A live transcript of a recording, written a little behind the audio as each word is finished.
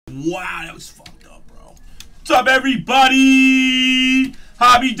Wow, that was fucked up, bro. What's up, everybody?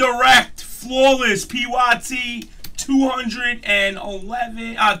 Hobby Direct, flawless, PYT, 211,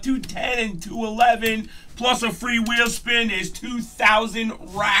 210 and 211, plus a free wheel spin is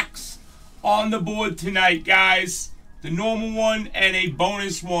 2,000 racks on the board tonight, guys. The normal one and a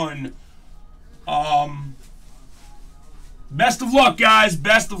bonus one. Best of luck, guys.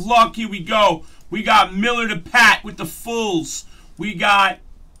 Best of luck. Here we go. We got Miller to Pat with the fulls. We got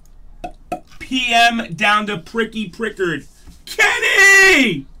PM down to Pricky Prickard.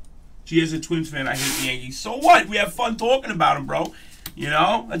 Kenny! Gee, as a Twins fan, I hate the Yankees. So what? We have fun talking about them, bro. You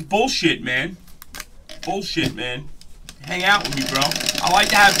know? That's bullshit, man. Bullshit, man. Hang out with me, bro. I like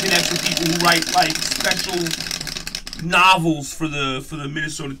to have connects with people who write, like, special novels for the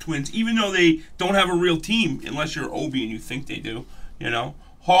Minnesota Twins, even though they don't have a real team, unless you're Obi and you think they do, you know.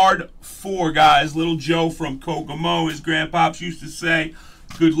 Hard 4, guys. Little Joe from Kokomo, his grandpops used to say,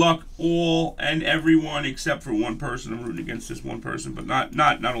 good luck all and everyone except for one person. I'm rooting against this one person, but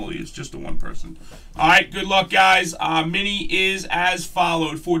not all of you. It's just the one person. All right, good luck, guys. Mini is as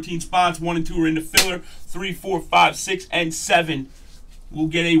followed. 14 spots. 1 and 2 are in the filler. 3, 4, 5, 6, and 7. We'll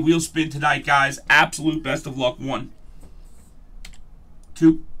get a wheel spin tonight, guys. Absolute best of luck. 1,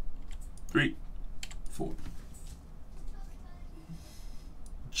 2, 3, 4.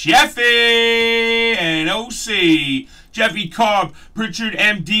 Jeffy and OC. Jeffy Carb, Pritchard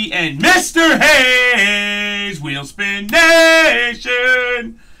MD, and Mr. Hayes. Wheel Spin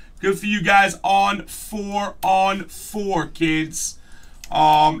Nation. Good for you guys on 4, kids.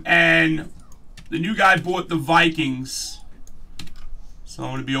 And the new guy bought the Vikings. So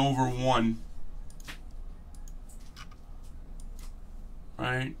I'm going to be over 1.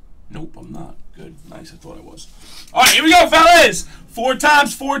 Right? Nope, I'm not. Good. Nice, I thought I was. All right, here we go, fellas. 4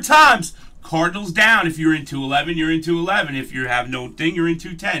 times, 4 times. Cardinals down. If you're in 211, you're in 211. If you have no thing, you're in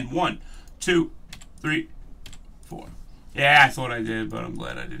 210. 1, 2, 3, 4. Yeah, I thought I did, but I'm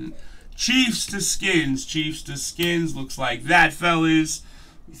glad I didn't. Chiefs to Skins. Chiefs to Skins. Looks like that, fellas.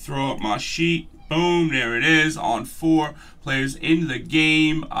 Throw up my sheet. Boom, there it is. On 4 players in the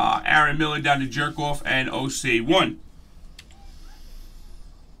game. Aaron Miller down to Jerkoff and OC. 1,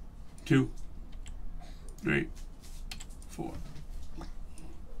 2, 3, 4.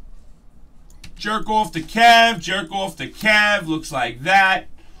 Jerk off the Kev. Jerk off the Kev. Looks like that.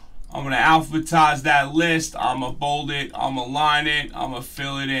 I'm going to alphabetize that list. I'm going to bold it. I'm going to line it. I'm going to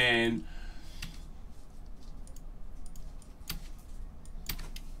fill it in.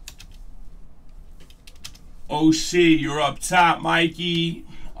 OC, you're up top, Mikey.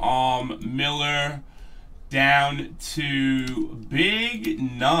 Miller down to Big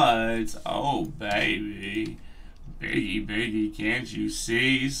Nuts. Oh, baby. Biggie, can't you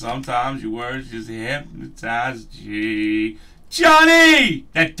see? Sometimes your words just hypnotize. Gee. Johnny!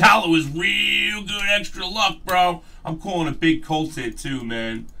 That dollar was real good extra luck, bro. I'm calling a big Colts hit, too,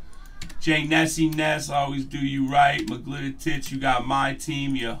 man. Jay Nessie Ness, always do you right. McGlitter Tits, you got my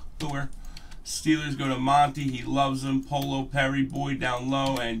team, you hooer. Steelers go to Monty, he loves them. Polo Perry, Boy down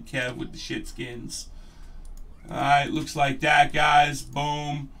low, and Kev with the shit skins. Alright, looks like that, guys.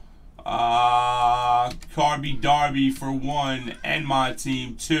 Boom. Carby Darby for 1, and my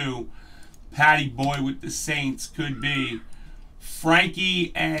team 2. Patty Boy with the Saints could be.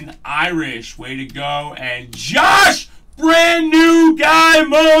 Frankie and Irish, way to go. And Josh, brand new guy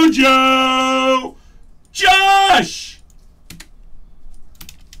mojo. Josh.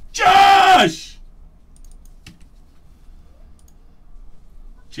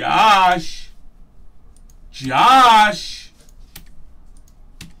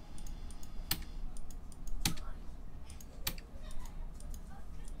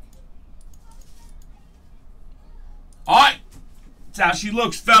 Alright, that's how she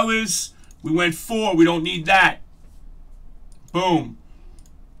looks, fellas. We went 4, we don't need that. Boom.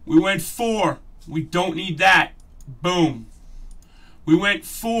 We went 4, we don't need that. Boom. We went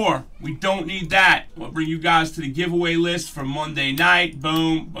 4, we don't need that. We'll bring you guys to the giveaway list for Monday night.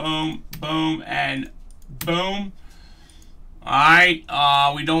 Boom, boom, boom, and boom. Alright,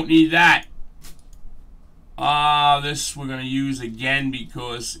 we don't need that. This we're going to use again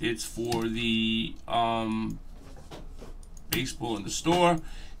because it's for the baseball in the store.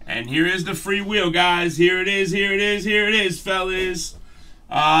 And here is the free wheel, guys. Here it is, here it is, here it is, fellas.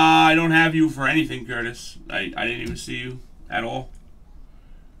 I don't have you for anything, Curtis. I didn't even see you at all.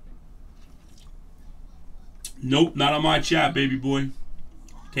 Nope, not on my chat, baby boy.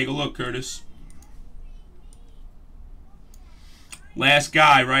 Take a look, Curtis. Last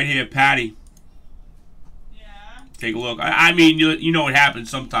guy right here, Patty. Yeah. Take a look. I mean, you know what happens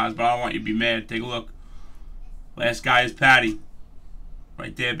sometimes, but I don't want you to be mad. Take a look. Last guy is Patty.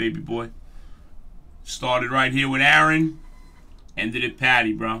 Right there, baby boy. Started right here with Aaron. Ended at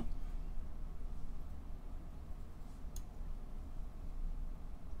Patty, bro.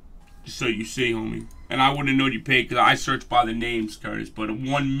 Just so you see, homie. And I wouldn't know you paid because I searched by the names, Curtis. But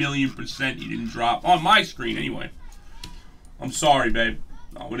 1,000,000% you didn't drop. On my screen, anyway. I'm sorry, babe.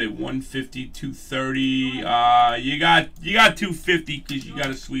 What at 150, 230. You got 250 because you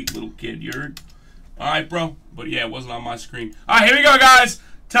got a sweet little kid. You heard? Alright, bro. But yeah, it wasn't on my screen. Alright, here we go, guys.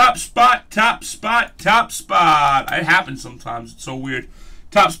 Top spot, top spot, top spot. It happens sometimes. It's so weird.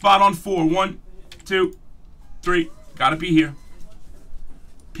 Top spot on 4. 1, 2, 3. Gotta be here.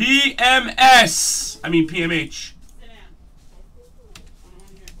 PMS. I mean PMH.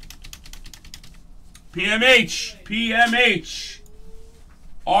 PMH. PMH.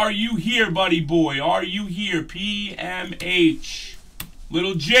 Are you here, buddy boy? Are you here? PMH.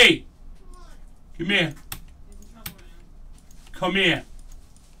 Little J. Come here. Come here.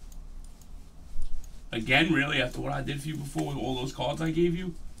 Again, really? After what I did for you before with all those cards I gave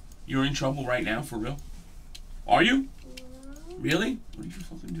you? You're in trouble right now, for real? Are you? Really? What did you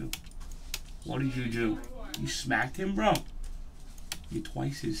fucking do? What did you do? You smacked him, bro? You're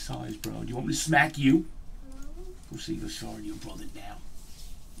twice his size, bro. Do you want me to smack you? Go see your sorry your brother now.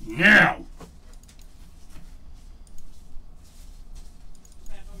 Now!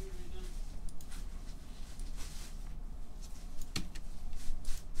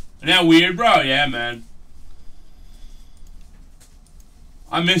 Isn't that weird, bro? Yeah, man.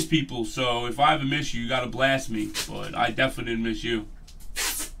 I miss people, so if I ever miss you, you gotta blast me. But I definitely didn't miss you.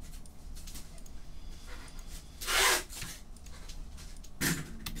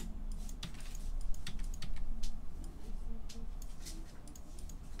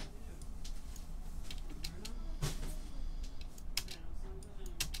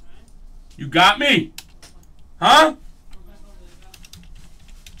 You got me? Huh?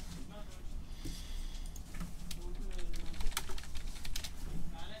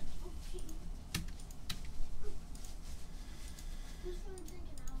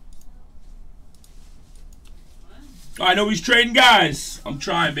 I know he's trading guys. I'm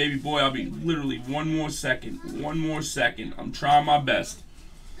trying, baby boy. I'll be literally one more second. One more second. I'm trying my best.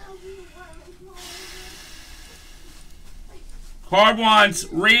 Card wants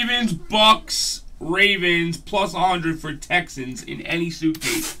Ravens, Bucks, Ravens, plus 100 for Texans in any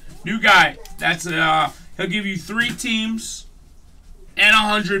suitcase. New guy. That's he'll give you 3 teams and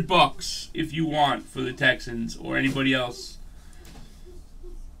 $100 if you want for the Texans or anybody else.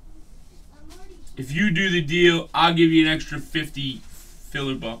 If you do the deal, I'll give you an extra 50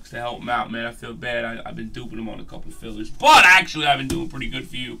 filler bucks to help him out, man. I feel bad. I've been duping him on a couple fillers. But actually, I've been doing pretty good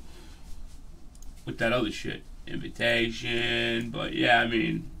for you with that other shit. Invitation. But yeah, I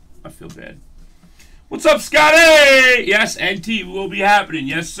mean, I feel bad. What's up, Scotty? Yes, NT will be happening.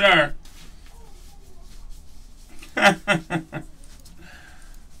 Yes, sir.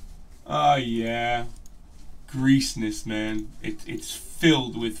 Oh, yeah. Greasiness, man. It's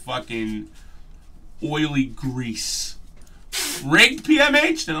filled with fucking oily grease. Rigged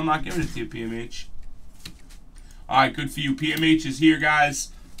PMH? Then I'm not giving it to you, PMH. Alright, good for you. PMH is here, guys.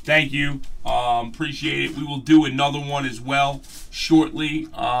 Thank you. Appreciate it. We will do another one as well shortly.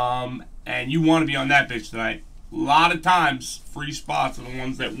 And you want to be on that bitch tonight. A lot of times, free spots are the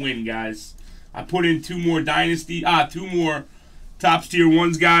ones that win, guys. I put in 2 more Dynasty, 2 more Tops Tier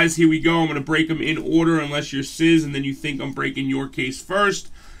 1s, guys. Here we go. I'm going to break them in order unless you're Sizz and then you think I'm breaking your case first.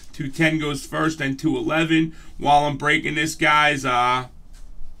 210 goes first, then 211. While I'm breaking this, guys, I'm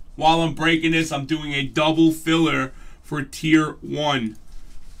doing a double filler for Tier 1.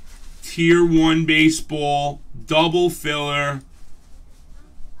 Tier 1 baseball, double filler.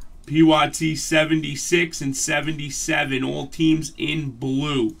 PYT 76 and 77, all teams in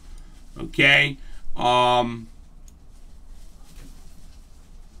blue. Okay?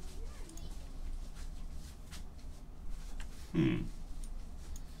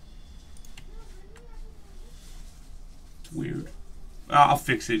 Weird. I'll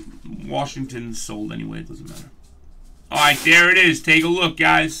fix it. Washington's sold anyway. It doesn't matter. Alright, there it is. Take a look,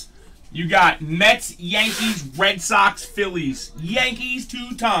 guys. You got Mets, Yankees, Red Sox, Phillies. Yankees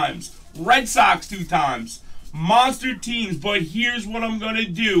 2 times. Red Sox 2 times. Monster teams. But here's what I'm going to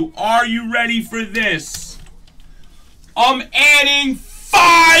do. Are you ready for this? I'm adding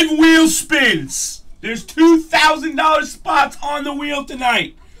 5 wheel spins. There's $2,000 spots on the wheel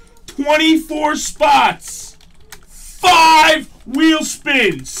tonight. 24 spots. 5 wheel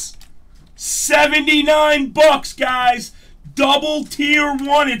spins. $79, guys. Double Tier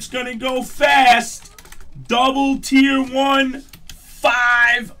 1. It's going to go fast. Double Tier 1.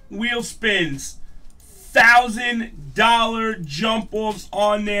 5 wheel spins. $1,000 jump-offs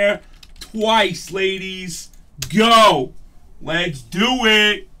on there twice, ladies. Go. Let's do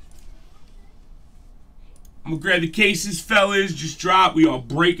it. I'm going to grab the cases, fellas. Just drop. We are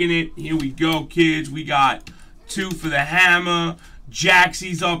breaking it. Here we go, kids. We got 2 for the hammer.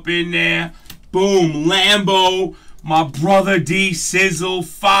 Jaxie's up in there. Boom. Lambo. My brother D Sizzle.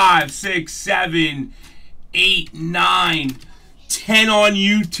 5, 6, 7, 8, 9, 10 on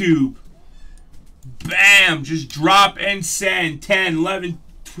YouTube. Bam. Just drop and send. 10, 11,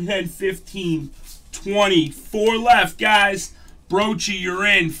 10, 15, 20. 4 left, guys. Broachy, you're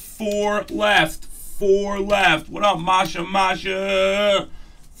in. 4 left. 4 left. What up, Masha? Masha.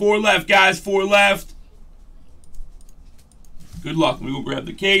 4 left, guys. 4 left. Good luck. We will grab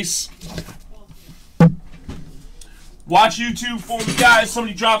the case. Watch YouTube for me, guys.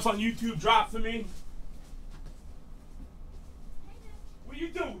 Somebody drops on YouTube. Drop for me. What are you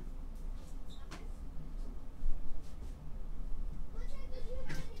doing?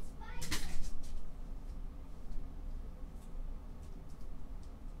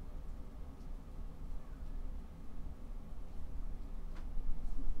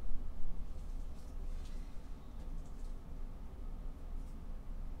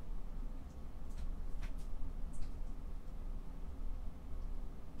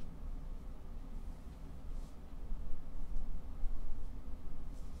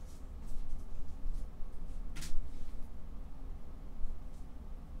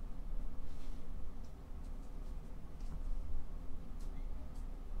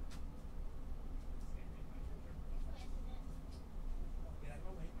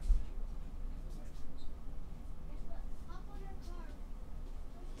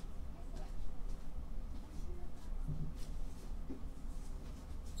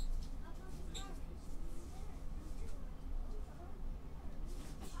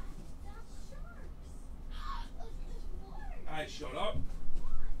 Shut up.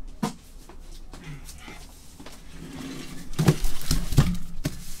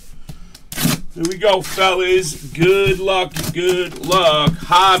 Here we go, fellas. Good luck, good luck.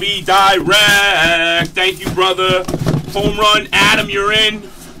 Hobby Direct. Thank you, brother. Home run. Adam, you're in.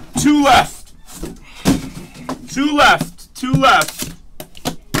 2 left. 2 left. 2 left.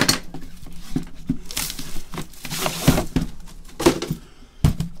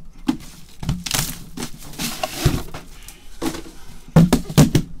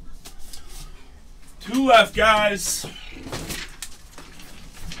 Left, guys.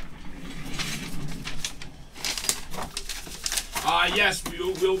 Yes, we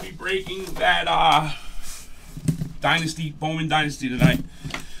will be breaking that Dynasty, Bowman Dynasty tonight.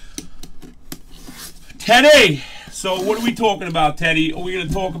 Teddy, so what are we talking about, Teddy? Are we going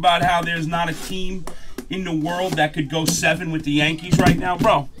to talk about how there's not a team in the world that could go 7 with the Yankees right now?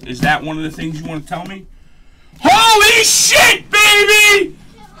 Bro, is that one of the things you want to tell me? Holy shit, baby!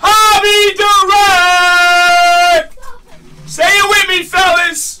 Hobby Direct! Say it with me,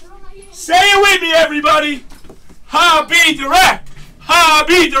 fellas. Say it with me, everybody. Hobby Direct.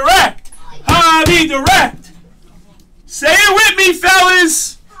 Hobby Direct. Hobby Direct. Say it with me,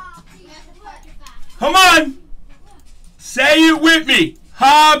 fellas. Come on. Say it with me.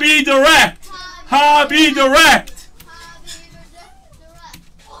 Hobby Direct. Hobby Direct.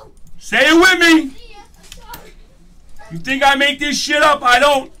 Say it with me. You think I make this shit up? I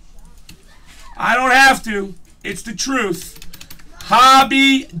don't. I don't have to. It's the truth.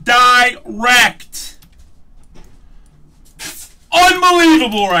 Hobby Direct.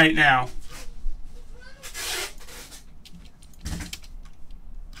 Unbelievable right now.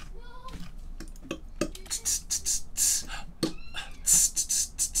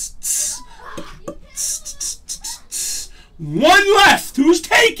 One left. Who's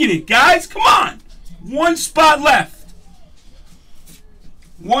taking it, guys? Come on. 1 spot left.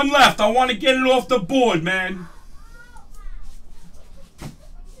 1 left. I want to get it off the board, man.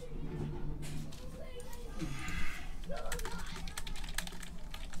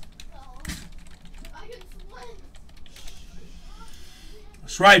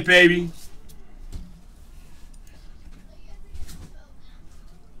 That's right, baby.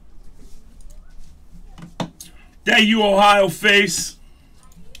 There you, Ohio face.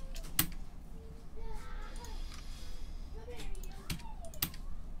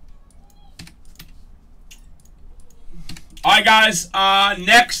 All right, guys.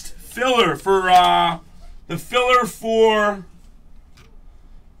 Next filler for the filler for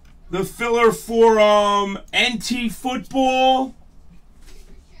NT football.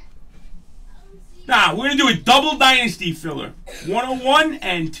 Nah, we're gonna do a double dynasty filler. 101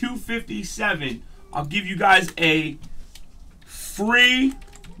 and 257. I'll give you guys a free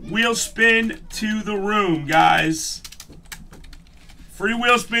wheel spin to the room, guys. Free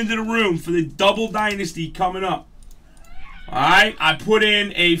wheel spin to the room for the double dynasty coming up. Alright, I put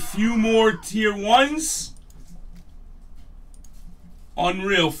in a few more tier 1s.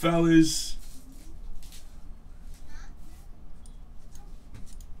 Unreal, fellas.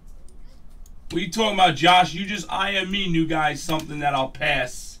 What are you talking about, Josh? You just IM me, new guy, something that I'll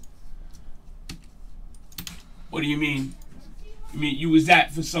pass. What do you mean? You mean you was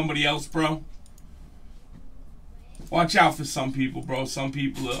that for somebody else, bro? Watch out for some people, bro. Some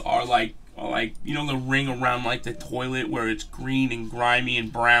people are like, you know, the ring around like the toilet where it's green and grimy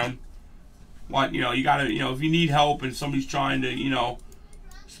and brown. What, you know, you gotta, you know, if you need help and somebody's trying to, you know,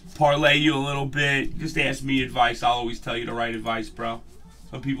 parlay you a little bit, just ask me advice. I'll always tell you the right advice, bro.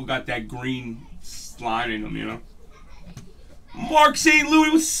 Some people got that green slime in them, you know. Mark St. Louis,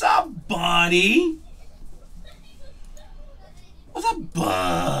 what's up, buddy? What's up,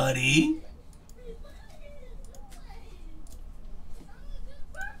 buddy?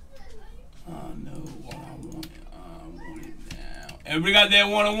 Oh, no, what I want it now. Everybody got that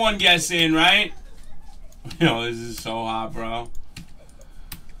one-on-one guess in, right? Yo, this is so hot, bro.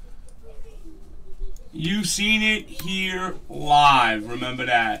 You've seen it here live. Remember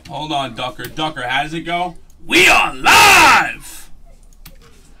that. Hold on, Ducker. Ducker, how does it go? We are live!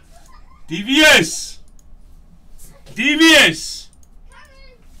 Devious! Devious!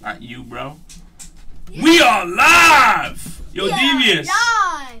 Not you, bro. Yeah. We are live! Yo, Devious.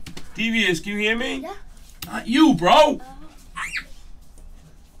 Live. Devious, can you hear me? Yeah. Not you, bro.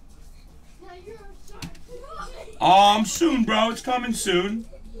 Soon, bro. It's coming soon.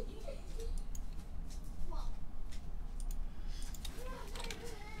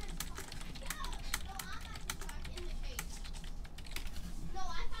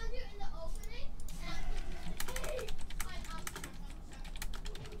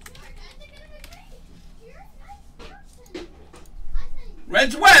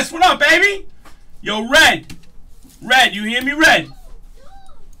 Red's West, what up, baby? Yo, Red. Red, you hear me, Red?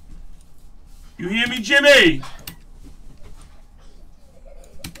 You hear me, Jimmy?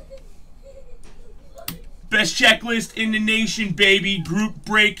 Best checklist in the nation, baby. Group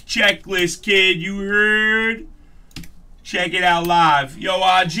break checklist, kid. You heard? Check it out live. Yo,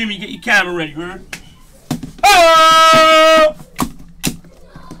 Jimmy, get your camera ready, you heard? Oh!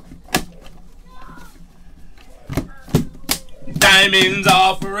 Diamonds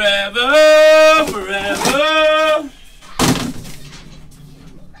are forever, forever.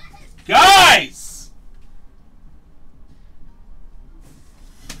 Guys!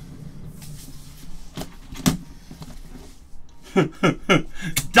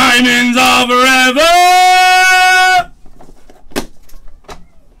 Diamonds are forever!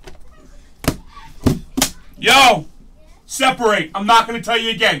 Yo! Separate. I'm not going to tell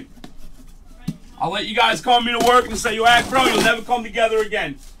you again. I'll let you guys call me to work and say, yo, act bro, you'll never come together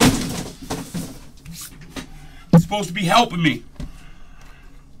again. It's supposed to be helping me.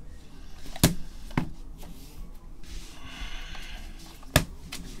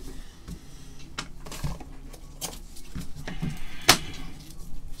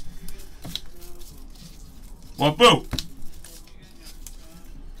 What, boo?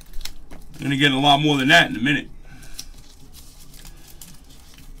 You're gonna get a lot more than that in a minute.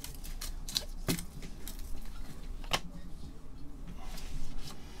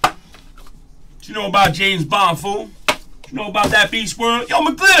 You know about James Bond, fool? You know about that Beast World? Yo,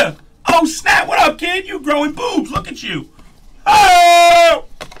 McClear! Oh, snap! What up, kid? You growing boobs. Look at you. Oh!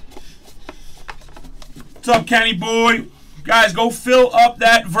 What's up, Kenny boy? Guys, go fill up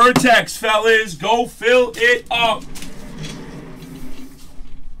that Vertex, fellas. Go fill it up.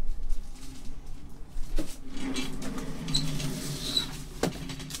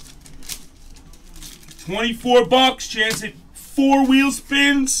 $24, chance at 4 wheel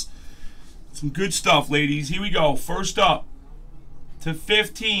spins. Some good stuff, ladies. Here we go. First up to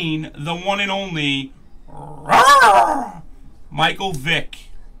 15, the one and only Michael Vick.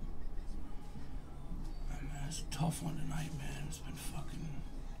 Man, that's a tough one tonight, man. It's been fucking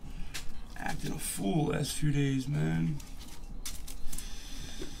acting a fool last few days, man.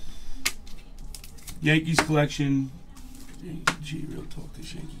 Yankees collection. Gee, real talk,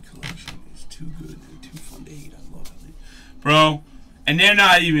 this Yankee collection is too good and too fun to hate. I love it. Bro. And they're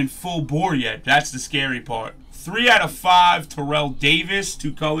not even full bore yet. That's the scary part. 3 out of 5, Terrell Davis,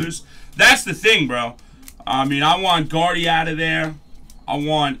 2 colors. That's the thing, bro. I mean, I want Guardy out of there. I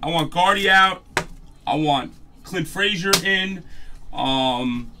want Guardy out. I want Clint Frazier in.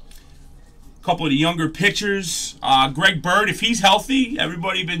 A couple of the younger pitchers. Greg Bird, if he's healthy,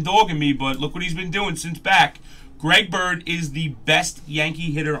 everybody been dogging me, but look what he's been doing since back. Greg Bird is the best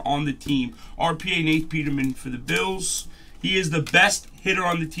Yankee hitter on the team. RPA Nate Peterman for the Bills. He is the best hitter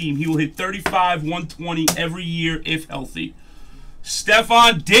on the team. He will hit 35, 120 every year if healthy.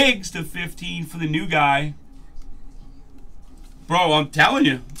 Stephon Diggs to 15 for the new guy. Bro, I'm telling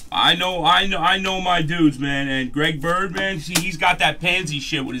you, I know my dudes, man. And Greg Bird, man, see, he's got that pansy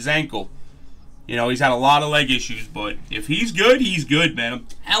shit with his ankle. You know, he's had a lot of leg issues, but if he's good, man. I'm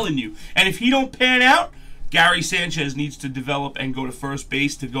telling you. And if he don't pan out, Gary Sanchez needs to develop and go to first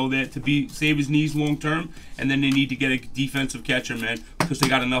base to go there to save his knees long term, and then they need to get a defensive catcher, man, because they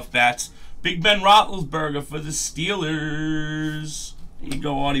got enough bats. Big Ben Roethlisberger for the Steelers. Here you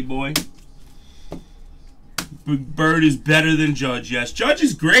go, Audie boy. Big Bird is better than Judge, yes. Judge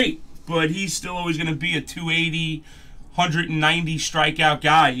is great, but he's still always going to be a 280, 190 strikeout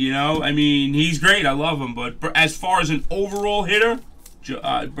guy, you know? I mean, he's great. I love him, but as far as an overall hitter,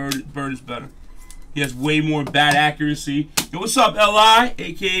 Bird is better. He has way more bat accuracy. Yo, what's up, Li,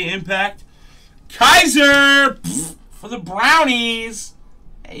 a.k.a. Impact? Kaiser for the Brownies.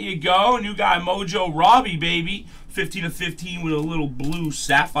 There you go. New guy, Mojo Robbie, baby. 15 of 15 with a little blue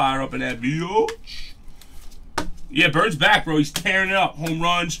sapphire up in that bitch. Yeah, Bird's back, bro. He's tearing it up. Home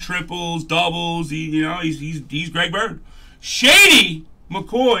runs, triples, doubles. He's Greg Bird. Shady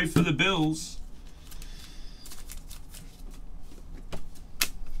McCoy for the Bills.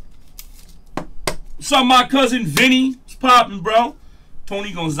 What's up, my cousin Vinny? What's poppin', bro?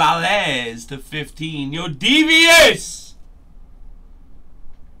 Tony Gonzalez to 15. Yo, Devious!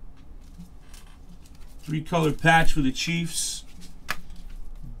 3-color patch for the Chiefs.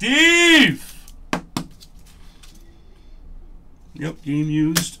 Dave! Yep, game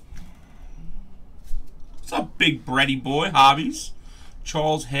used. What's up, big bready boy? Hobbies.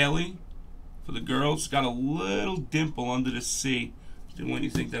 Charles Haley for the girls. Got a little dimple under the C. Didn't want you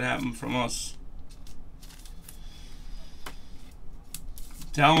to think that happened from us.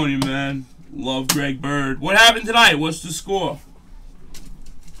 Telling you, man. Love Greg Bird. What happened tonight? What's the score?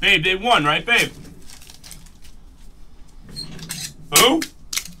 Babe, they won, right, babe? Who?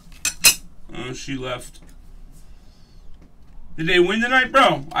 Oh, she left. Did they win tonight,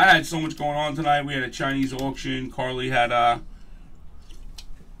 bro? I had so much going on tonight. We had a Chinese auction. Carly had her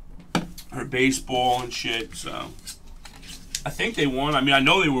baseball and shit, so I think they won. I mean, I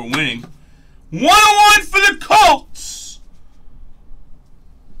know they were winning. 101 for the Colts.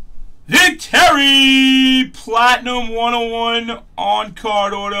 Vic Terry, Platinum 101 on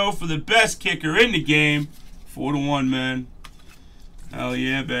card auto for the best kicker in the game. 4-1, man. Hell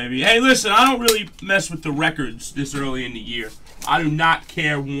yeah, baby. Hey, listen, I don't really mess with the records this early in the year. I do not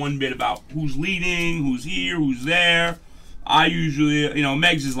care one bit about who's leading, who's here, who's there. I usually,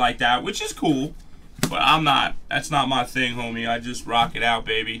 Megs is like that, which is cool. But I'm not. That's not my thing, homie. I just rock it out,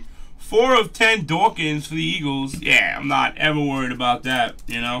 baby. 4 of 10 Dawkins for the Eagles. Yeah, I'm not ever worried about that,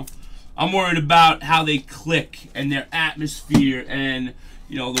 I'm worried about how they click and their atmosphere and,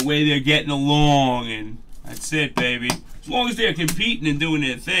 the way they're getting along. And that's it, baby. As long as they're competing and doing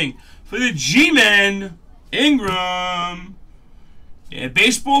their thing. For the G-Men, Ingram. Yeah,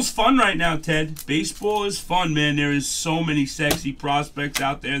 baseball's fun right now, Ted. Baseball is fun, man. There is so many sexy prospects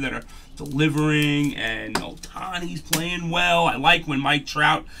out there that are delivering, and Ohtani's playing well. I like when Mike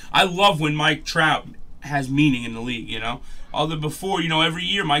Trout. I love when Mike Trout has meaning in the league, Although before, every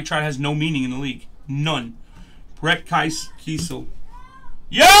year Mike Trout has no meaning in the league. None. Brett Kiesel.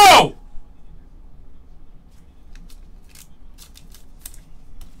 Yo!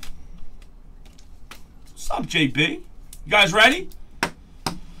 What's up, JB? You guys ready?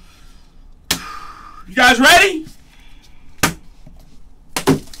 You guys ready?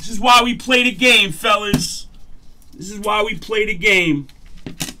 This is why we play the game, fellas. This is why we play the game.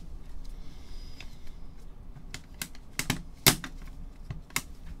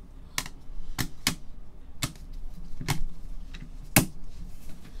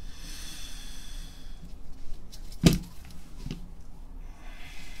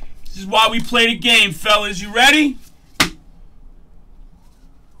 This is why we play the game, fellas. You ready?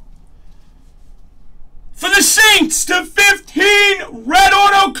 For the Saints to 15, Red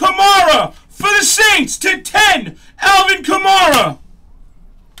Auto Kamara. For the Saints to 10, Alvin Kamara.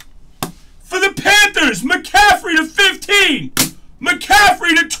 For the Panthers, McCaffrey to 15.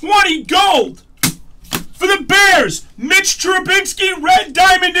 McCaffrey to 20, gold. For the Bears, Mitch Trubisky, red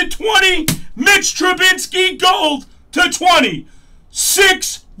diamond to 20. Mitch Trubisky, gold to 20.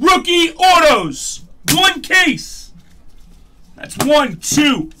 6 rookie autos. 1 case. That's 1,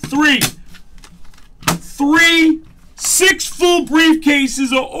 2, 3. 6 full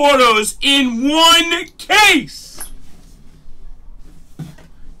briefcases of autos in 1 case.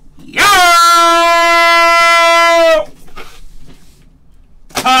 Yeah!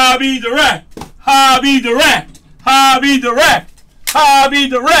 Hobby Direct. Hobby Direct. Hobby Direct. Hobby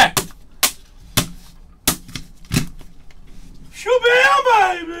Direct.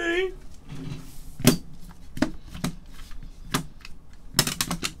 Shabam, baby.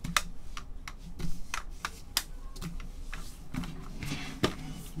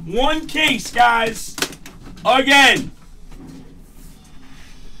 One case, guys. Again.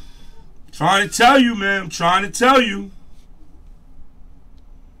 Trying to tell you, man. I'm trying to tell you.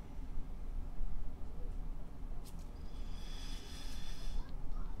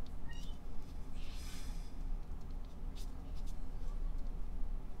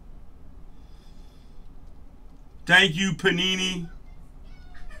 Thank you, Panini,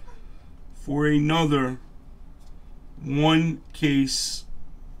 for another one case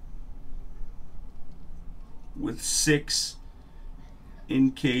with 6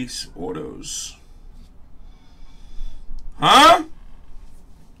 in-case autos. Huh?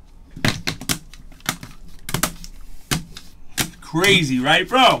 Crazy, right,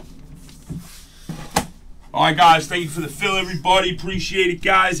 bro? All right, guys. Thank you for the fill, everybody. Appreciate it,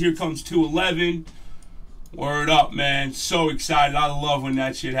 guys. Here comes 211. Word up, man. So excited. I love when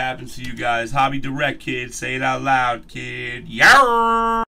that shit happens to you guys. Hobby Direct, kid. Say it out loud, kid. Yarr!